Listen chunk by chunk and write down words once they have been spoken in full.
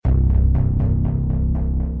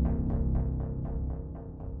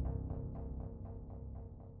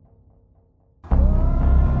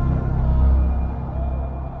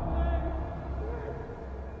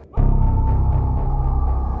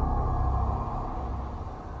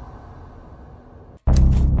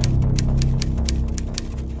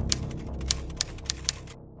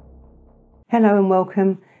Hello and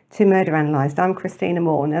welcome to Murder Analysed. I'm Christina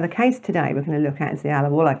Moore. Now the case today we're going to look at is the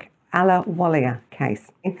Ahluwalia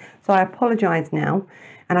case. So I apologise now,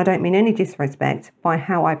 and I don't mean any disrespect by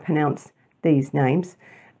how I pronounce these names.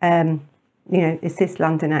 It's this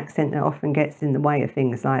London accent that often gets in the way of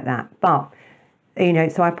things like that. But,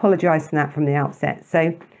 so I apologise for that from the outset.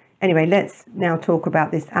 So anyway, let's now talk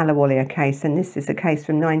about this Ahluwalia case. And this is a case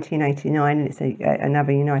from 1989, and it's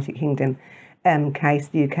another United Kingdom case,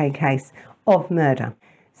 UK case of murder.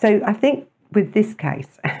 So I think with this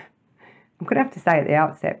case, I'm going to have to say at the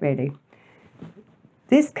outset, really,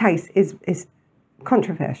 this case is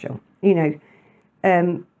controversial.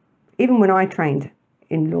 Even when I trained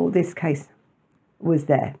in law, this case was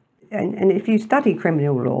there. And if you study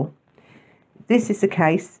criminal law, this is a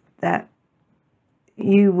case that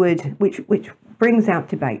you would, which brings out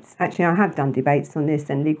debates. Actually, I have done debates on this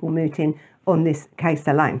and legal mooting on this case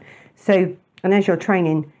alone. So, and as you're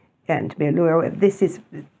training to be a lawyer, this is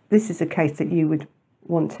a case that you would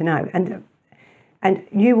want to know. And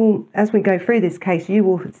you will, as we go through this case, you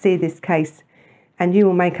will see this case and you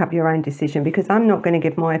will make up your own decision, because I'm not going to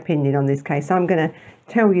give my opinion on this case. I'm going to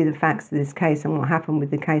tell you the facts of this case and what happened with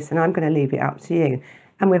the case, and I'm going to leave it up to you.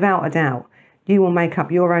 And without a doubt, you will make up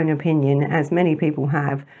your own opinion, as many people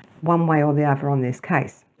have, one way or the other on this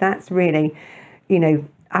case. That's really,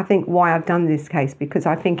 I think why I've done this case, because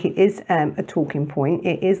I think it is a talking point.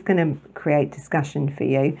 It is going to create discussion for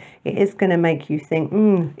you. It is going to make you think,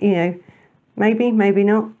 maybe, maybe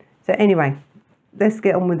not. So anyway, let's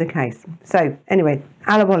get on with the case. So anyway,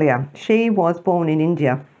 Ahluwalia, she was born in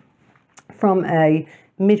India from a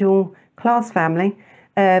middle class family.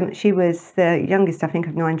 She was the youngest, I think,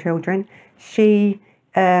 of 9 children.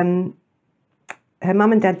 Her mum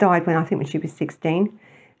and dad died when she was 16.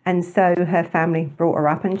 And so her family brought her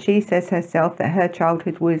up, and she says herself that her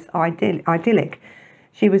childhood was idyllic.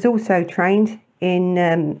 She was also trained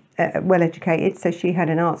in, well educated, so she had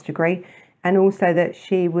an arts degree, and also that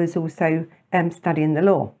she was also studying the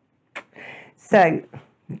law. So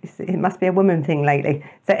it must be a woman thing lately.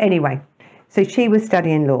 So anyway, so she was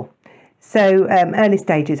studying law. So early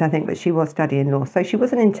stages, I think, but she was studying law. So she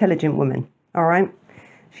was an intelligent woman, all right?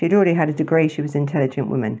 She'd already had a degree. She was an intelligent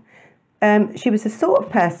woman. She was the sort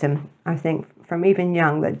of person, I think, from even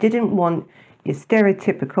young, that didn't want your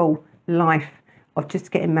stereotypical life of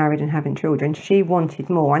just getting married and having children. She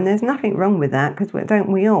wanted more, and there's nothing wrong with that, because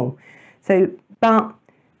don't we all? So, but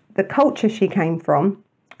the culture she came from,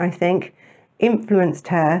 I think, influenced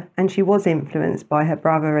her, and she was influenced by her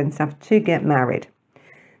brother and stuff to get married.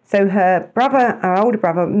 So her older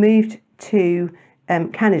brother, moved to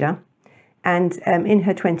Canada, and in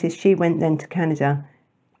her 20s, she went then to Canada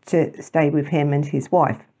to stay with him and his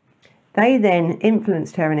wife. They then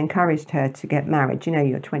influenced her and encouraged her to get married.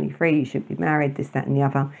 You're 23, you should be married, this, that and the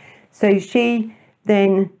other. So she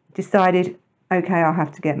then decided, okay, I'll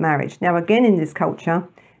have to get married. Now again, in this culture,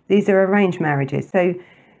 these are arranged marriages. So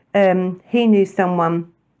he knew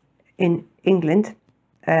someone in England,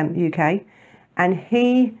 UK, and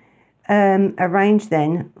he arranged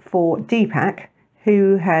then for Deepak,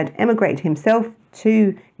 who had emigrated himself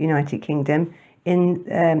to United Kingdom in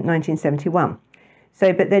 1971.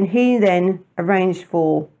 So, but then he then arranged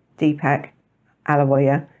for Deepak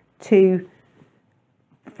Ahluwalia to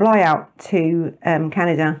fly out to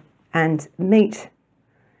Canada and meet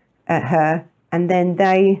her, and then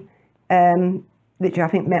they literally, I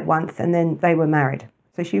think, met once, and then they were married.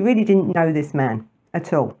 So she really didn't know this man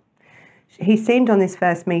at all. He seemed on this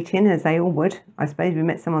first meeting, as they all would, I suppose, we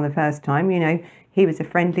met someone the first time, he was a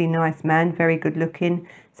friendly, nice man, very good looking.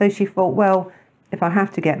 So she thought, well, if I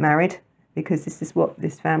have to get married, because this is what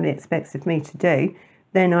this family expects of me to do,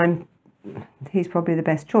 then he's probably the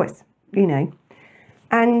best choice,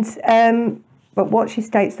 And, but what she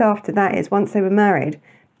states after that is, once they were married,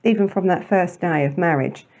 even from that first day of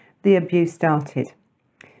marriage, the abuse started.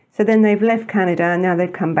 So then they've left Canada, and now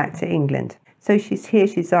they've come back to England. So she's here,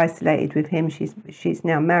 she's isolated with him, she's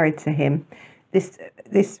now married to him. This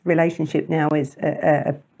relationship now is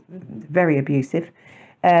very abusive.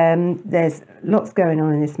 There's lots going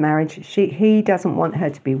on in this marriage. He doesn't want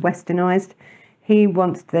her to be westernized. He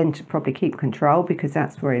wants them to probably keep control, because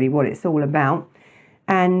that's really what it's all about.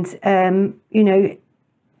 And,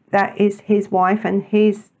 that is his wife and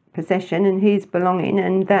his possession and his belonging,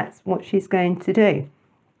 and that's what she's going to do.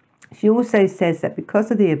 She also says that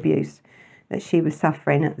because of the abuse that she was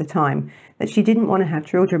suffering at the time, that she didn't want to have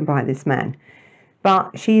children by this man.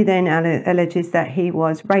 But she then alleges that he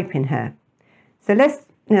was raping her. So let's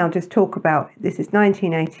now just talk about, this is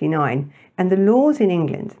 1989, and the laws in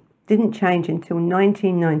England didn't change until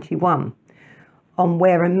 1991 on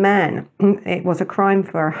where a man, it was a crime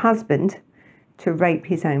for a husband to rape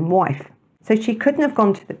his own wife. So she couldn't have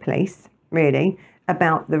gone to the police, really,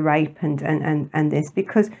 about the rape and this,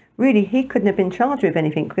 because really he couldn't have been charged with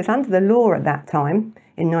anything, because under the law at that time,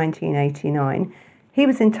 in 1989, he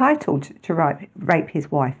was entitled to rape his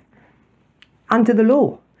wife under the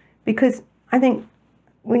law. Because I think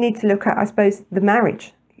we need to look at, I suppose, the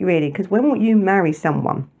marriage, really, because when you marry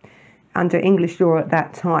someone under English law at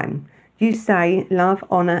that time, you say love,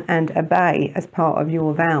 honour and obey as part of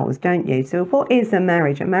your vows, don't you? So what is a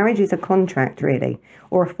marriage? A marriage is a contract, really,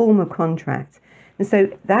 or a form of contract. And so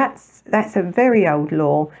that's a very old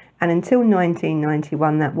law, and until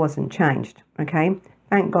 1991 that wasn't changed, okay?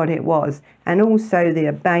 Thank God it was. And also the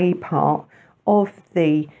obey part of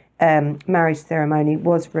the marriage ceremony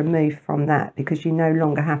was removed from that, because you no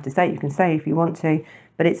longer have to say it. You can say it if you want to,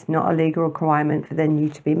 but it's not a legal requirement for then you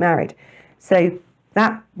to be married. So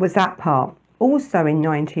that was that part. Also in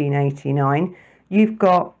 1989, you've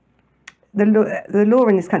got the law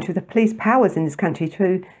in this country, the police powers in this country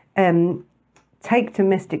to take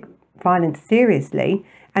domestic violence seriously,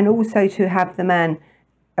 and also to have the man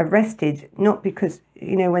arrested, not because,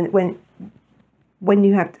 you know, when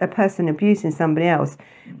you have a person abusing somebody else,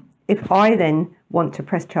 if I then want to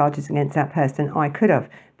press charges against that person, I could have.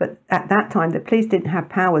 But at that time, the police didn't have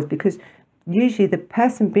powers, because usually the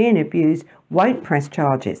person being abused won't press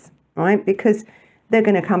charges, right? Because they're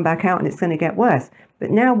going to come back out and it's going to get worse. But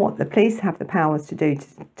now what the police have the powers to do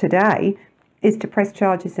today is to press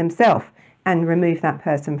charges themselves and remove that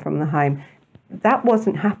person from the home. That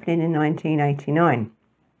wasn't happening in 1989.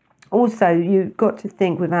 Also, you've got to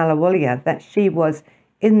think with Ahluwalia that she was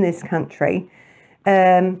in this country,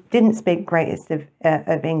 didn't speak greatest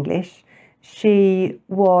of English. She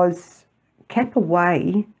was kept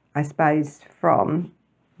away, I suppose, from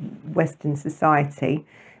Western society,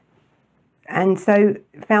 and so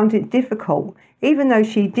found it difficult, even though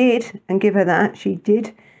she did, and give her that, she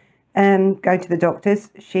did go to the doctors.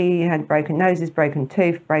 She had broken noses, broken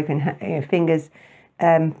tooth, broken fingers,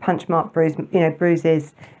 punch mark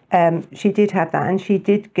bruises. She did have that, and she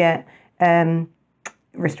did get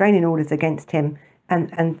restraining orders against him,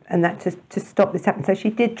 and that to stop this happening. So she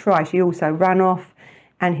did try. She also ran off,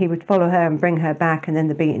 and he would follow her and bring her back, and then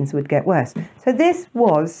the beatings would get worse. So this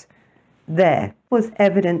was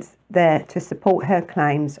evidence there to support her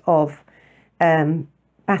claims of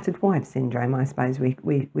battered wife syndrome, I suppose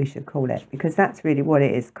we should call it, because that's really what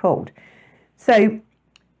it is called. So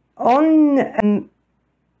on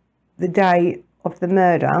the day of the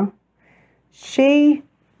murder, I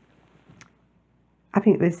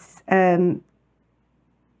think it was the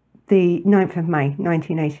 9th of May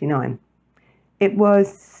 1989. It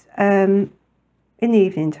was in the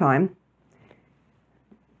evening time.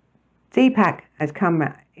 Deepak had come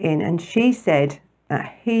in, and she said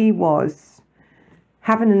that he was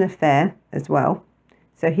having an affair as well.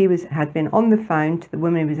 So he had been on the phone to the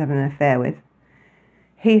woman he was having an affair with.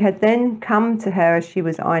 He had then come to her as she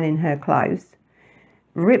was ironing her clothes,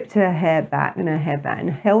 ripped her hair back and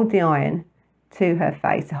held the iron to her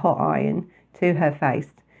face, a hot iron to her face.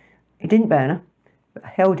 He didn't burn her, but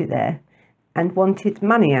held it there, and wanted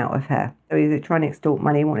money out of her. So he was trying to extort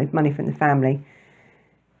money, wanted money from the family.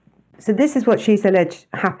 So this is what she's alleged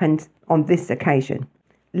happened on this occasion,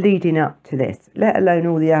 leading up to this, let alone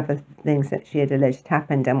all the other things that she had alleged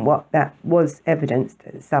happened, and what that was evidenced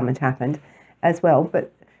that some had happened as well.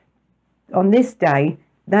 But on this day,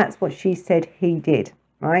 that's what she said he did,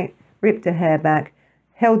 right? Ripped her hair back,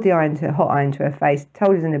 held the hot iron to her face,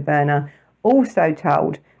 told her in a burner, also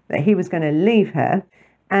told that he was going to leave her,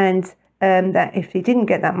 and that if he didn't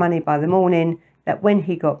get that money by the morning, that when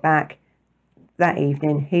he got back that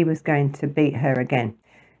evening, he was going to beat her again.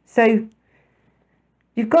 So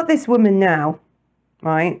you've got this woman now,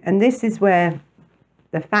 right? And this is where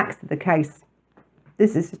the facts of the case,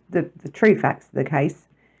 this is the true facts of the case,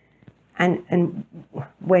 and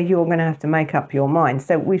where you're going to have to make up your mind.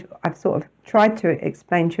 So I've sort of tried to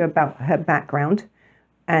explain to you about her background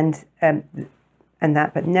and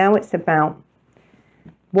that, but now it's about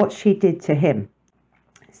what she did to him.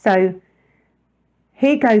 So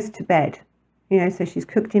he goes to bed, so she's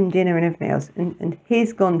cooked him dinner and everything else, and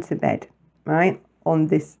he's gone to bed, right, on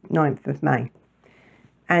this 9th of May.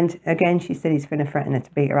 And again, she said he's going to threaten her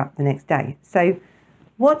to beat her up the next day. So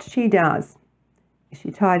what she does, she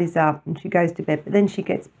tidies up and she goes to bed, but then she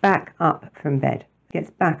gets back up from bed, gets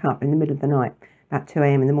back up in the middle of the night, about 2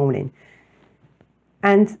 a.m. in the morning.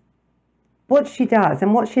 And what she does,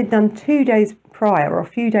 and what she had done 2 days prior, or a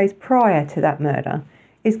few days prior to that murder,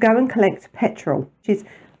 is go and collect petrol. She's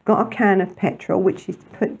got a can of petrol, which she's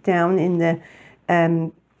put down in the,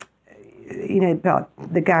 the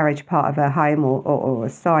garage part of her home, or a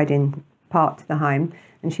siding part to the home,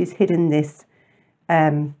 and she's hidden this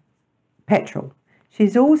petrol.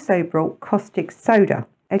 She's also brought caustic soda.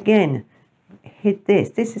 Again, hid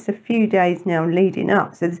this. This is a few days now leading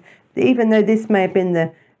up. So even though this may have been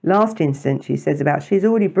the last incident she says about, she's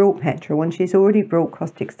already brought petrol and she's already brought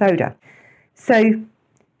caustic soda. So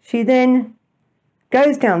she then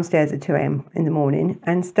goes downstairs at 2 a.m. in the morning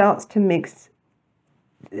and starts to mix,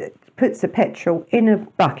 puts the petrol in a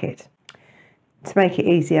bucket to make it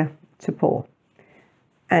easier to pour.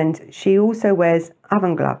 And she also wears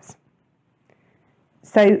oven gloves.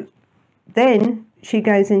 So then she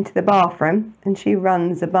goes into the bathroom and she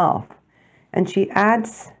runs a bath and she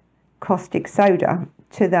adds caustic soda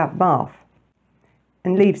to that bath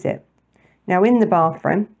and leaves it. Now in the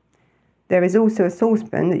bathroom there is also a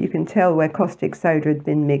saucepan that you can tell where caustic soda had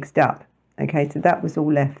been mixed up. Okay, so that was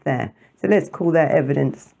all left there. So let's call that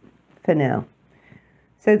evidence for now.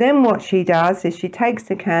 So then what she does is she takes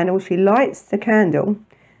the candle, she lights the candle,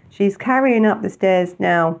 she's carrying up the stairs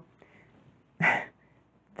now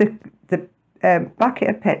the bucket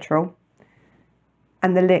of petrol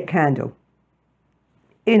and the lit candle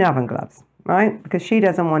in oven gloves, right? Because she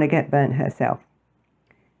doesn't want to get burnt herself.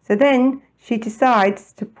 So then she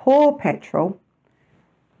decides to pour petrol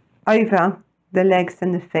over the legs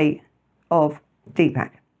and the feet of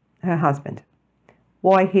Deepak, her husband,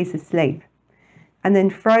 while he's asleep, and then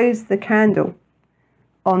throws the candle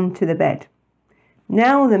onto the bed.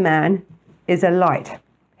 Now the man is alight.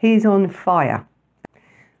 He's on fire.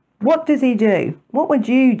 What does he do? What would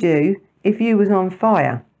you do if you was on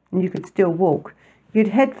fire and you could still walk? You'd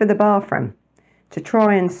head for the bathroom to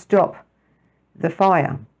try and stop the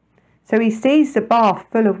fire. So he sees the bath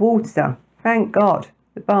full of water. Thank God,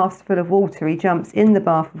 the bath's full of water. He jumps in the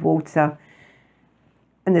bath of water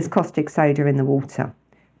and there's caustic soda in the water.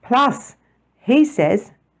 Plus, he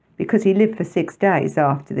says, because he lived for 6 days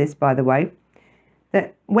after this, by the way,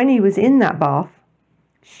 that when he was in that bath,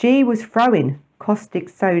 she was throwing caustic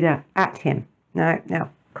soda at him. Now,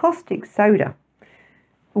 caustic soda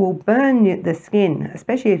will burn the skin,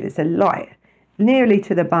 especially if it's a light, nearly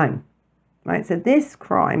to the bone, right? So this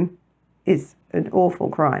crime is an awful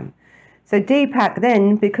crime. So Deepak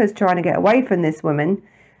then, because trying to get away from this woman,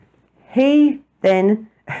 he then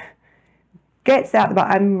gets out the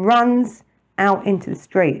bath and runs out into the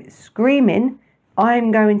street, screaming,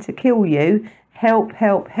 "I'm going to kill you, help,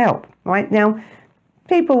 help, help," right? Now,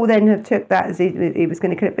 people then have took that as he was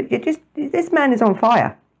going to kill it, but this man is on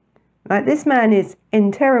fire, right? This man is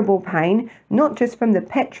in terrible pain, not just from the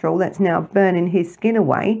petrol that's now burning his skin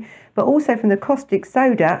away, but also from the caustic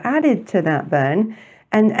soda added to that burn,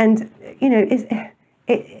 and you know,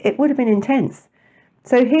 it would have been intense.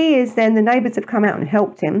 So he is then, the neighbours have come out and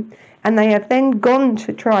helped him, and they have then gone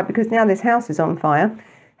to try, because now this house is on fire,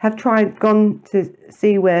 gone to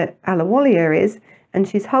see where Ahluwalia is, and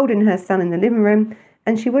she's holding her son in the living room,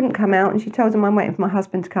 and she wouldn't come out, and she told him, "I'm waiting for my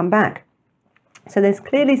husband to come back." So there's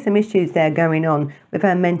clearly some issues there going on with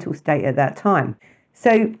her mental state at that time.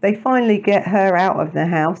 So they finally get her out of the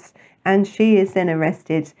house, and she is then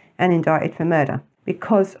arrested and indicted for murder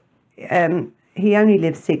because he only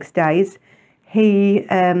lived 6 days. He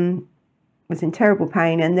was in terrible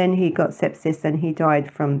pain, and then he got sepsis and he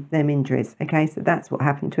died from them injuries. Okay, so that's what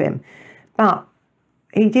happened to him. But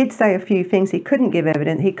he did say a few things. He couldn't give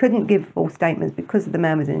evidence. He couldn't give false statements because the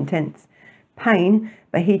man was in intense pain.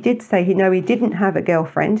 But he did say he didn't have a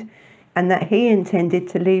girlfriend and that he intended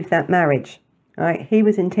to leave that marriage. Right? He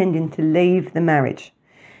was intending to leave the marriage.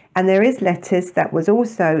 And there is letters that was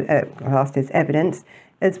also classed as evidence,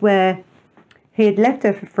 as where he had left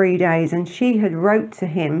her for 3 days and she had wrote to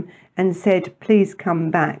him and said, "Please come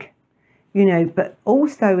back." You know, but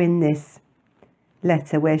also in this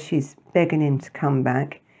letter where she's begging him to come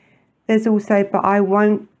back, there's also, "But I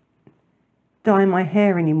won't dye my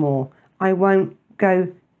hair anymore. I won't go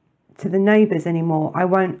to the neighbours anymore. I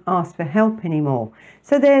won't ask for help anymore."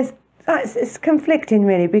 So it's conflicting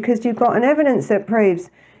really, because you've got an evidence that proves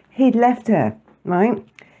he'd left her, right?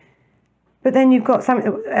 But then you've got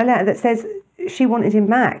a letter that says she wanted him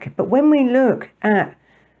back. But when we look at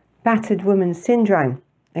battered woman syndrome,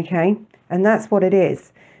 okay, and that's what it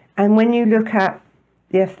is, and when you look at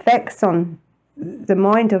the effects on the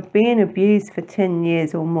mind of being abused for 10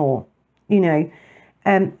 years or more, you know,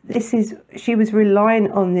 she was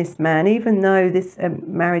relying on this man, even though this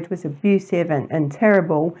marriage was abusive and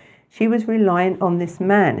terrible, she was relying on this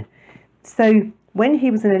man. So when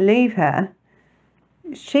he was going to leave her,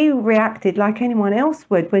 she reacted like anyone else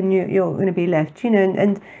would when you're going to be left, you know,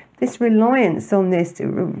 and this reliance on this,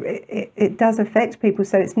 it does affect people.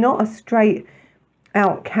 So it's not a straight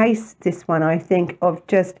out case, this one, I think, of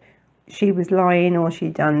just she was lying or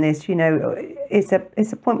she'd done this. You know, it's a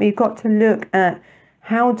point where you've got to look at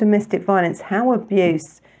how domestic violence, how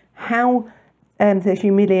abuse, how the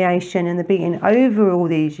humiliation and the beating over all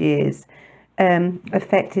these years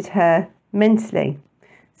affected her mentally.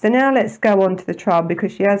 So now let's go on to the trial,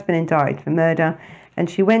 because she has been indicted for murder, and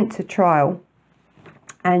she went to trial,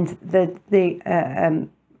 and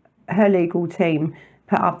her legal team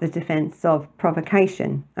put up the defence of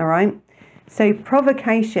provocation. All right. So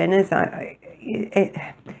provocation is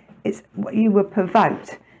it's you were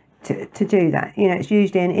provoked to do that. You know, it's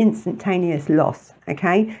usually an instantaneous loss.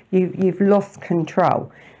 Okay, you've lost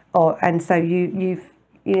control, and so you've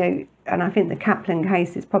and I think the Camplin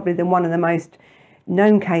case is probably one of the most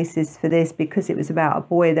known cases for this, because it was about a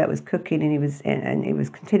boy that was cooking and he was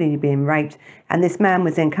continually being raped, and this man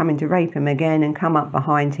was then coming to rape him again and come up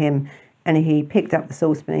behind him, and he picked up the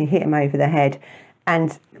saucepan and he hit him over the head,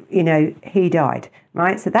 and he died,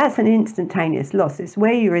 right? So that's an instantaneous loss. It's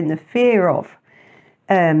where you're in the fear of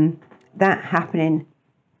that happening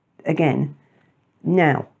again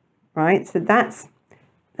now, right? So that's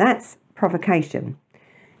provocation.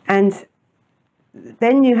 And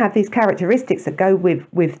then you have these characteristics that go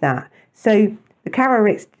with that. So the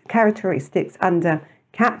characteristics under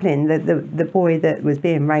Camplin, the boy that was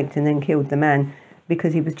being raped and then killed the man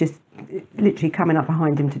because he was just literally coming up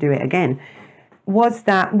behind him to do it again, was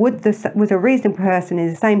that would a reasonable person in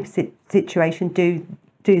the same situation do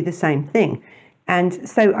the same thing? And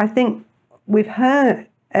so I think with her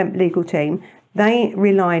legal team, they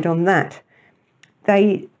relied on that.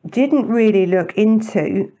 They didn't really look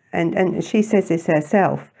into, and she says this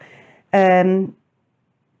herself,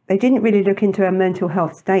 they didn't really look into her mental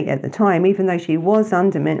health state at the time, even though she was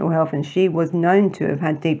under mental health and she was known to have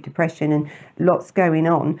had deep depression and lots going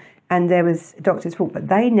on, and there was doctor's fault, but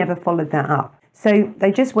they never followed that up. So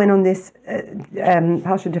they just went on this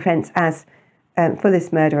partial defence as for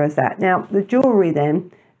this murder as that. Now, the jury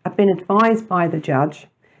then have been advised by the judge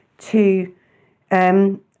to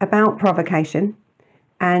about provocation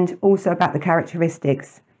and also about the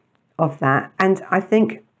characteristics of that. And I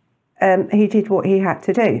think he did what he had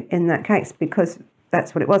to do in that case, because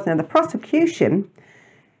that's what it was. Now, the prosecution,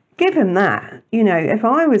 given that, if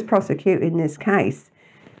I was prosecuting this case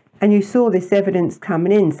and you saw this evidence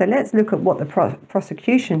coming in, so let's look at what the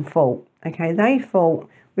prosecution thought. Okay, they thought,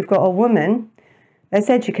 we've got a woman that's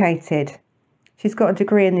educated, she's got a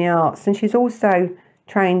degree in the arts, and she's also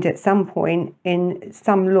trained at some point in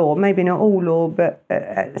some law, maybe not all law, but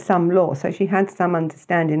some law. So she had some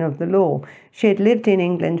understanding of the law. She had lived in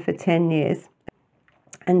England for 10 years,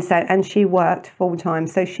 and she worked full time.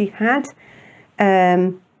 So she had,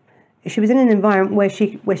 she was in an environment where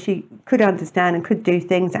she could understand and could do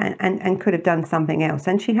things and could have done something else.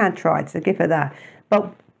 And she had tried, so give her that.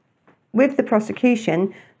 But with the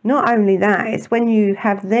prosecution, not only that, it's when you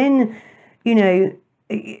have then,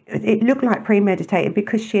 it looked like premeditated,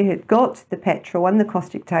 because she had got the petrol and the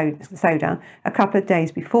caustic soda a couple of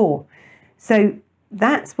days before. So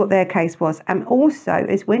that's what their case was. And also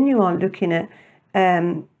is when you are looking at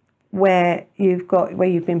where you've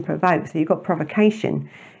been provoked, so you've got provocation,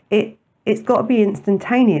 it's got to be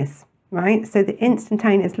instantaneous, right? So the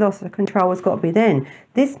instantaneous loss of control has got to be then.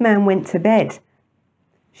 This man went to bed.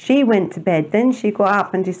 She went to bed. Then she got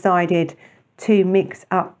up and decided to mix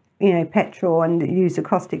up petrol and use a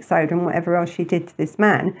caustic soda and whatever else she did to this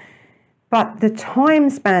man. But the time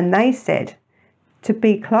span, they said, to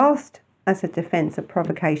be classed as a defence of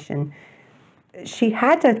provocation, she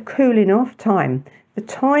had a cooling off time. The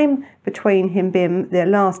time between him being the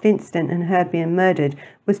last incident and her being murdered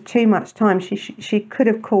was too much time. She could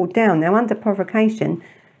have cooled down. Now, under provocation,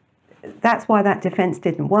 that's why that defence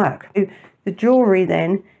didn't work. The jury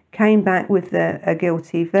then came back with a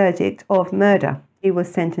guilty verdict of murder. He was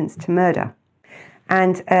sentenced to murder,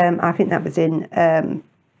 and I think that was in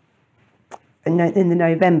the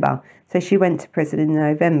November. So she went to prison in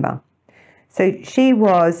November. So she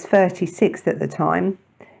was 36 at the time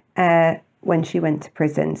when she went to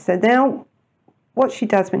prison. So now what she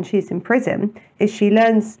does when she's in prison is she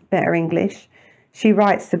learns better English. She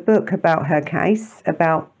writes a book about her case,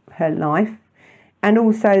 about her life, and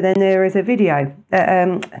also then there is a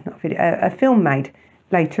a film made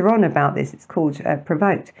later on about this. It's called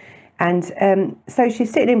Provoked. And so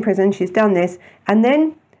she's sitting in prison, she's done this, and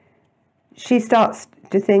then she starts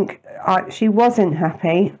to think she wasn't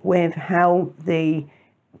happy with how the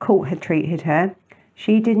court had treated her.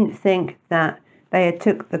 She didn't think that they had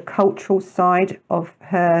took the cultural side of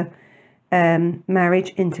her marriage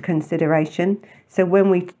into consideration. So when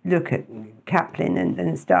we look at Camplin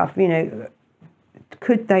and stuff,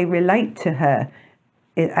 could they relate to her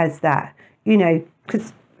as that?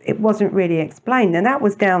 Because it wasn't really explained, and that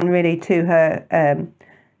was down really to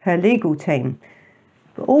her legal team.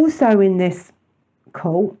 But also in this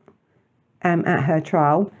court, at her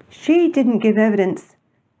trial, she didn't give evidence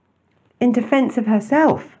in defence of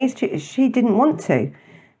herself. She didn't want to.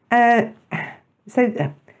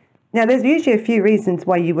 So now there's usually a few reasons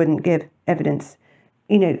why you wouldn't give evidence,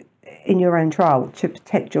 in your own trial, to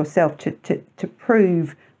protect yourself, to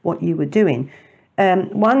prove what you were doing.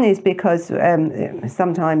 One is because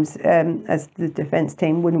sometimes as the defence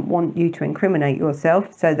team wouldn't want you to incriminate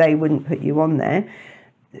yourself, so they wouldn't put you on there.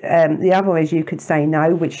 The other is you could say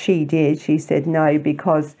no, which she did. She said no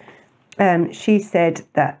because she said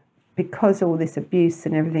that because all this abuse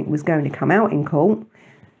and everything was going to come out in court,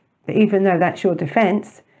 but even though that's your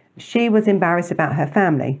defence, she was embarrassed about her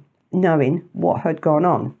family, knowing what had gone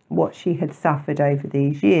on, what she had suffered over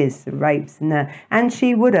these years, the rapes and that. And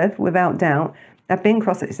she would have, without doubt, have been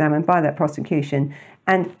cross-examined by that prosecution.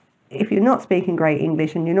 And if you're not speaking great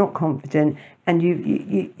English and you're not confident and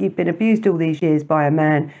you've been abused all these years by a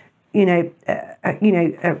man, the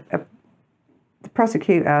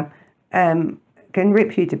prosecutor can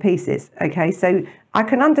rip you to pieces. Okay, so I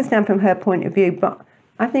can understand from her point of view, but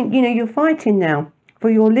I think, you're fighting now for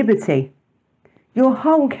your liberty. Your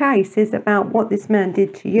whole case is about what this man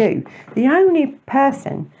did to you. The only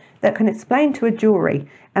person that can explain to a jury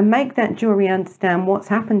and make that jury understand what's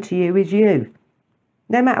happened to you is you.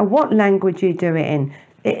 No matter what language you do it in.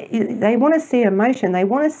 They want to see emotion. They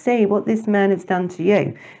want to see what this man has done to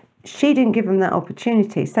you. She didn't give them that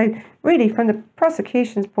opportunity. So really, from the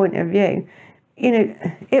prosecution's point of view,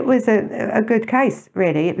 it was a good case,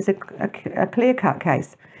 really. It was a clear-cut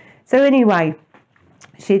case. So anyway,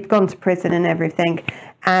 she'd gone to prison and everything,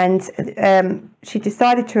 and she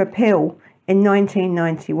decided to appeal in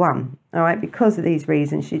 1991, all right, because of these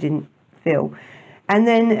reasons she didn't feel. And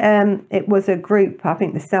then it was a group, I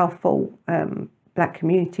think the Southall Black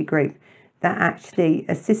Community Group, that actually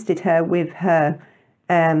assisted her with her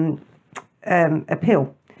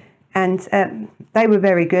appeal. And they were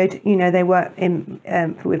very good. They worked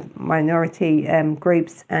with minority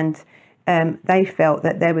groups, and they felt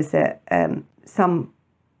that there was some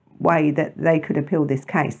way that they could appeal this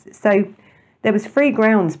case. So there was 3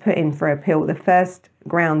 grounds put in for appeal. The first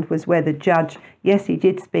ground was where the judge, yes, he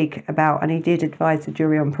did speak about and he did advise the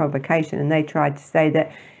jury on provocation, and they tried to say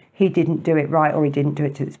that he didn't do it right or he didn't do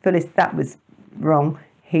it to its fullest. That was wrong.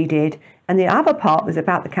 He did. And the other part was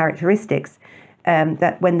about the characteristics,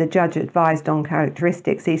 that when the judge advised on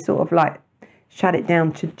characteristics, he sort of like shut it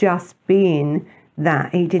down to just being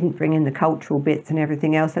that. He didn't bring in the cultural bits and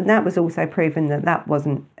everything else, and that was also proven that that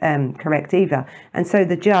wasn't correct either. And so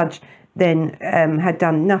the judge then had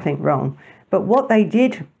done nothing wrong. But what they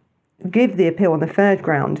did give the appeal on the third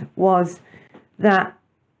ground was that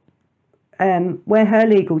where her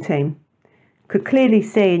legal team could clearly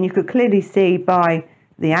see, and you could clearly see by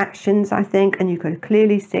the actions, I think, and you could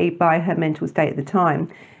clearly see by her mental state at the time,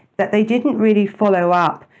 that they didn't really follow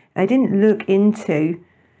up. They didn't look into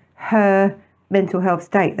her mental health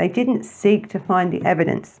state. They didn't seek to find the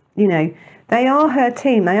evidence. They are her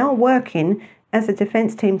team. They are working as a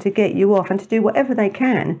defence team to get you off and to do whatever they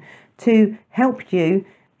can to help you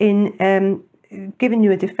in giving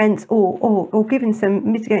you a defence or giving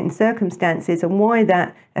some mitigating circumstances and why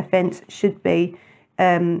that offence should be,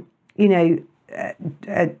 that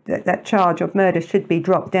charge of murder should be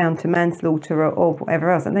dropped down to manslaughter or whatever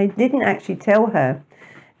else. And they didn't actually tell her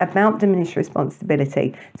about diminished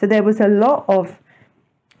responsibility. So there was a lot of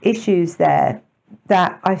issues there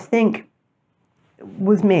that I think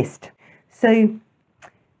was missed. So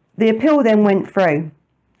the appeal then went through,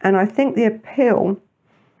 and I think the appeal,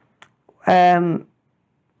 the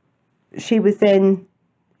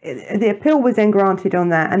appeal was then granted on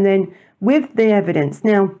that, and then with the evidence.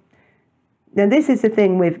 Now this is the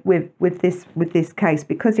thing with this case,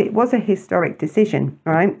 because it was a historic decision,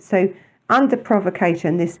 right? So under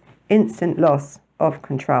provocation, this instant loss of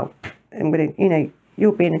control, and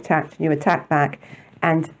you're being attacked and you attack back,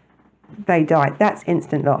 and they died. That's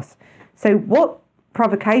instant loss. So what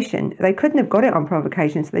provocation? They couldn't have got it on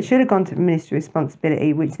provocation, so they should have gone to ministry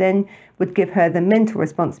responsibility, which then would give her the mental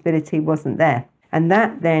responsibility wasn't there, and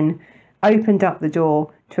that then opened up the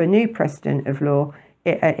door to a new precedent of law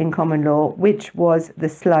in common law, which was the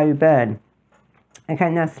slow burn.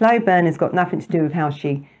 Okay, now slow burn has got nothing to do with how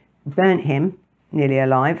she burnt him nearly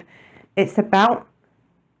alive. It's about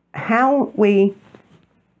how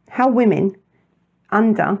women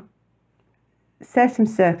under certain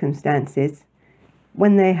circumstances,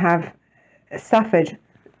 when they have suffered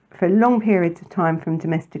for long periods of time from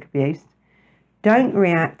domestic abuse, don't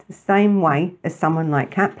react the same way as someone like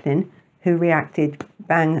Camplin, who reacted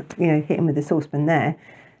bang, hit him with the saucepan there.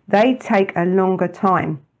 They take a longer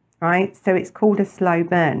time, right? So it's called a slow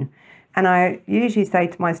burn. And I usually say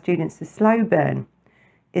to my students, a slow burn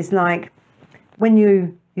is like when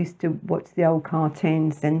you used to watch the old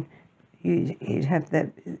cartoons and you'd have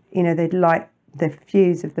they'd light the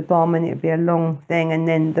fuse of the bomb and it'd be a long thing and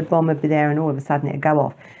then the bomb would be there and all of a sudden it'd go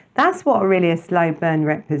off. That's what really a slow burn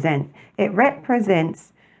represents. It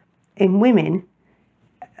represents in women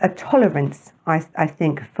a tolerance, I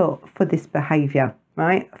think, for this behaviour,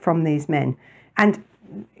 right, from these men. And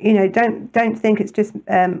don't think it's just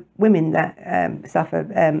women that suffer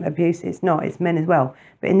abuse. It's not. It's men as well.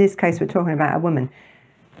 But in this case, we're talking about a woman.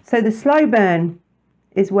 So the slow burn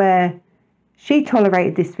is where she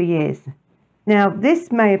tolerated this for years. Now,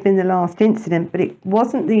 this may have been the last incident, but it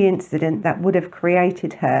wasn't the incident that would have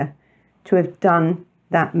created her to have done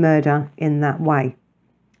that murder in that way,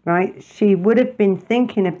 right? She would have been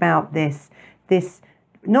thinking about this,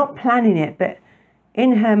 not planning it, but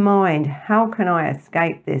in her mind, how can I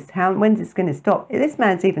escape this? When's this going to stop? This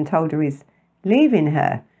man's even told her he's leaving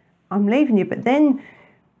her. I'm leaving you. But then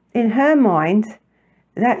in her mind,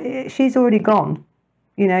 that she's already gone.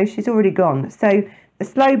 She's already gone. So the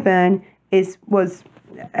slow burn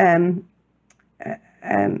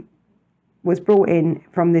was brought in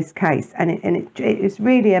from this case. And it's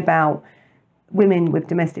really about women with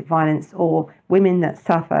domestic violence or women that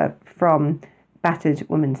suffer from battered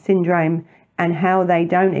woman syndrome, and how they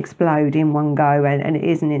don't explode in one go, and it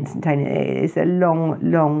isn't instantaneous. It is a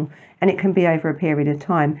long, and it can be over a period of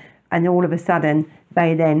time, and all of a sudden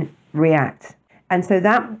they then react. And so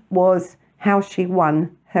that was how she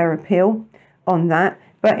won her appeal on that.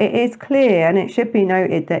 But it is clear, and it should be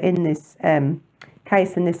noted, that in this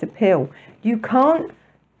case, in this appeal, you can't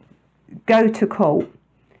go to court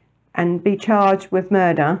and be charged with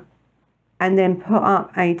murder and then put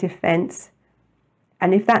up a defence.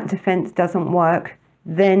 And if that defence doesn't work,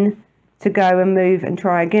 then to go and move and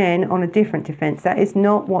try again on a different defence. That is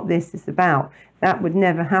not what this is about. That would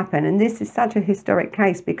never happen. And this is such a historic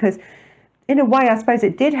case because, in a way, I suppose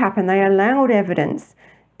it did happen. They allowed evidence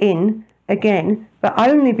in again, but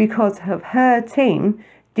only because of her team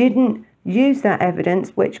didn't use that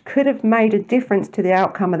evidence, which could have made a difference to the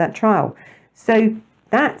outcome of that trial. So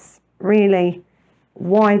that's really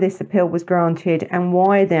why this appeal was granted and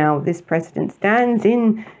why now this precedent stands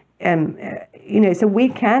in, so we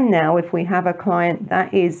can now, if we have a client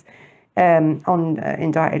that is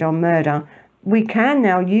indicted on murder, we can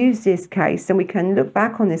now use this case and we can look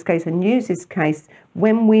back on this case and use this case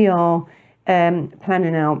when we are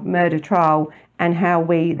planning our murder trial and how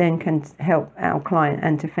we then can help our client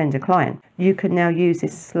and defend a client. You can now use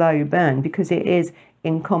this slow burn because it is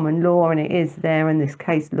in common law and it is there, and this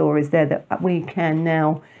case law is there that we can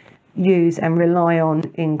now use and rely on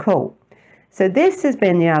in court. So this has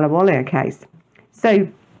been the Ahluwalia case. So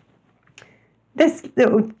this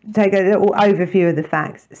little, take a little overview of the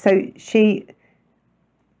facts. So she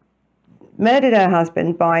murdered her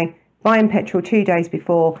husband by buying petrol 2 days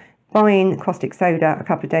before, buying caustic soda a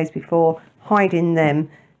couple of days before, hiding them,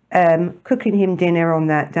 cooking him dinner on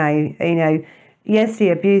that day. Yes, he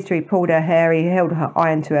abused her, he pulled her hair, he held her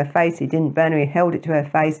iron to her face, he didn't burn her, he held it to her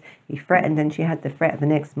face, he threatened, and she had the threat of the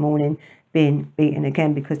next morning being beaten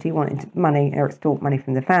again because he wanted money or extort money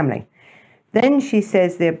from the family. Then she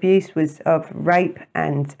says the abuse was of rape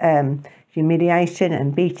and humiliation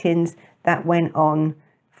and beatings that went on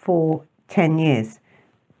for 10 years.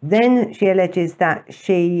 Then she alleges that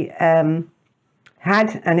she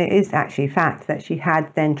had, and it is actually fact, that she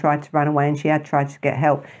had then tried to run away and she had tried to get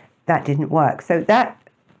help. That didn't work. So that's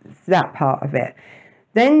that part of it.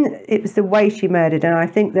 Then it was the way she murdered. And I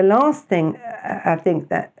think the last thing I think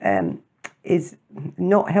that is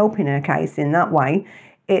not helping her case in that way,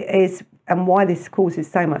 it is, and why this causes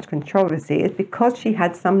so much controversy, is because she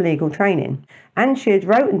had some legal training. And she had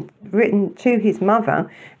written to his mother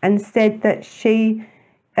and said that she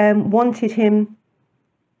wanted him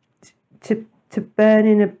to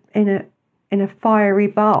burn in a fiery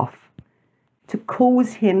bath, to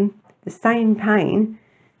cause him the same pain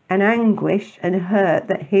and anguish and hurt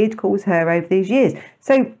that he'd caused her over these years.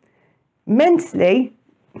 So mentally,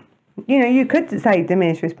 you could say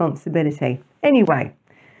diminished responsibility. Anyway,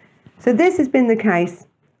 so this has been the case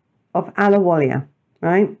of Ahluwalia,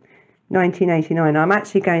 right? 1989. I'm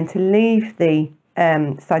actually going to leave the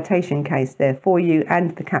citation case there for you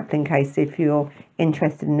and the Camplin case if you're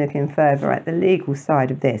interested in looking further at the legal side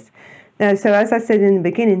of this. Now, so as I said in the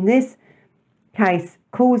beginning, this case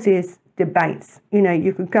causes debates.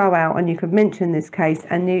 You could go out and you could mention this case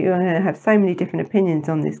and you're going to have so many different opinions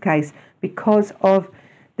on this case because of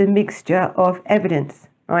the mixture of evidence,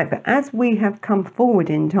 right? But as we have come forward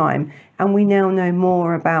in time and we now know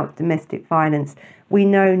more about domestic violence, we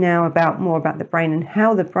know now more about the brain and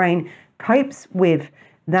how the brain copes with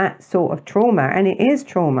that sort of trauma, and it is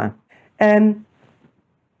trauma. You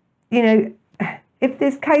know, if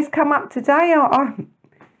this case come up today, I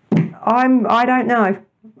don't know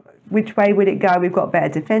which way would it go. We've got better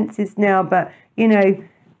defences now, but we don't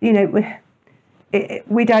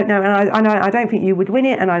know, and I don't think you would win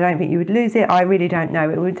it, and I don't think you would lose it. I really don't know.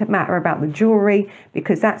 It would matter about the jury,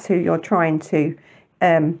 because that's who you're trying to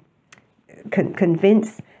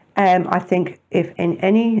convince. I think if in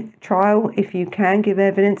any trial, if you can give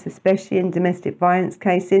evidence, especially in domestic violence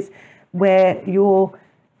cases, where your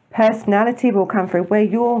personality will come through, where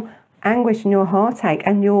your anguish and your heartache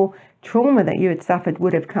and your trauma that you had suffered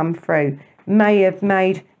would have come through, may have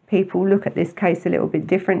made people look at this case a little bit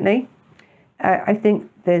differently. I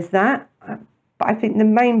think there's that. But I think the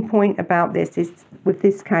main point about this is, with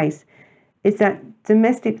this case, is that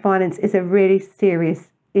domestic violence is a really serious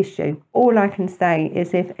issue. All I can say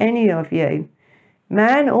is, if any of you,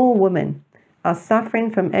 man or woman, are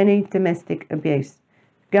suffering from any domestic abuse,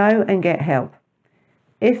 go and get help.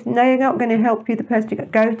 If they're not going to help you, the person,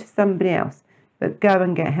 go to somebody else, but go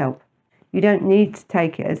and get help. You don't need to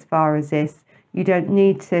take it as far as this. You don't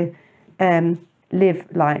need to live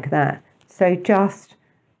like that. So just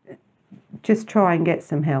try and get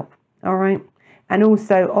some help, all right? And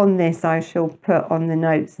also on this, I shall put on the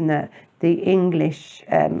notes and that the English,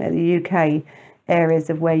 the UK areas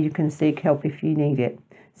of where you can seek help if you need it.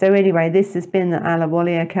 So anyway, this has been the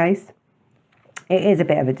Ahluwalia case. It is a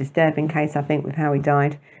bit of a disturbing case, I think, with how he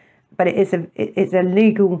died, but it's a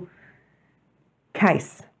legal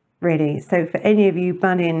case, really. So for any of you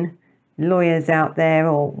budding lawyers out there,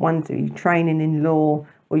 or ones of you training in law,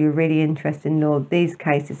 or you're really interested in law, these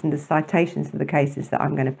cases and the citations for the cases that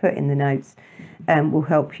I'm going to put in the notes will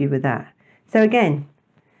help you with that. So again,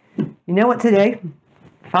 you know what to do.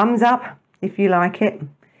 Thumbs up if you like it.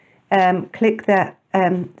 Click that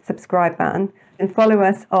subscribe button, and follow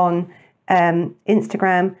us on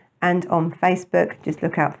Instagram and on Facebook. Just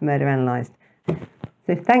look out for Murder Analysed.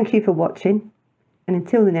 So thank you for watching, and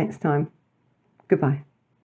until the next time, goodbye.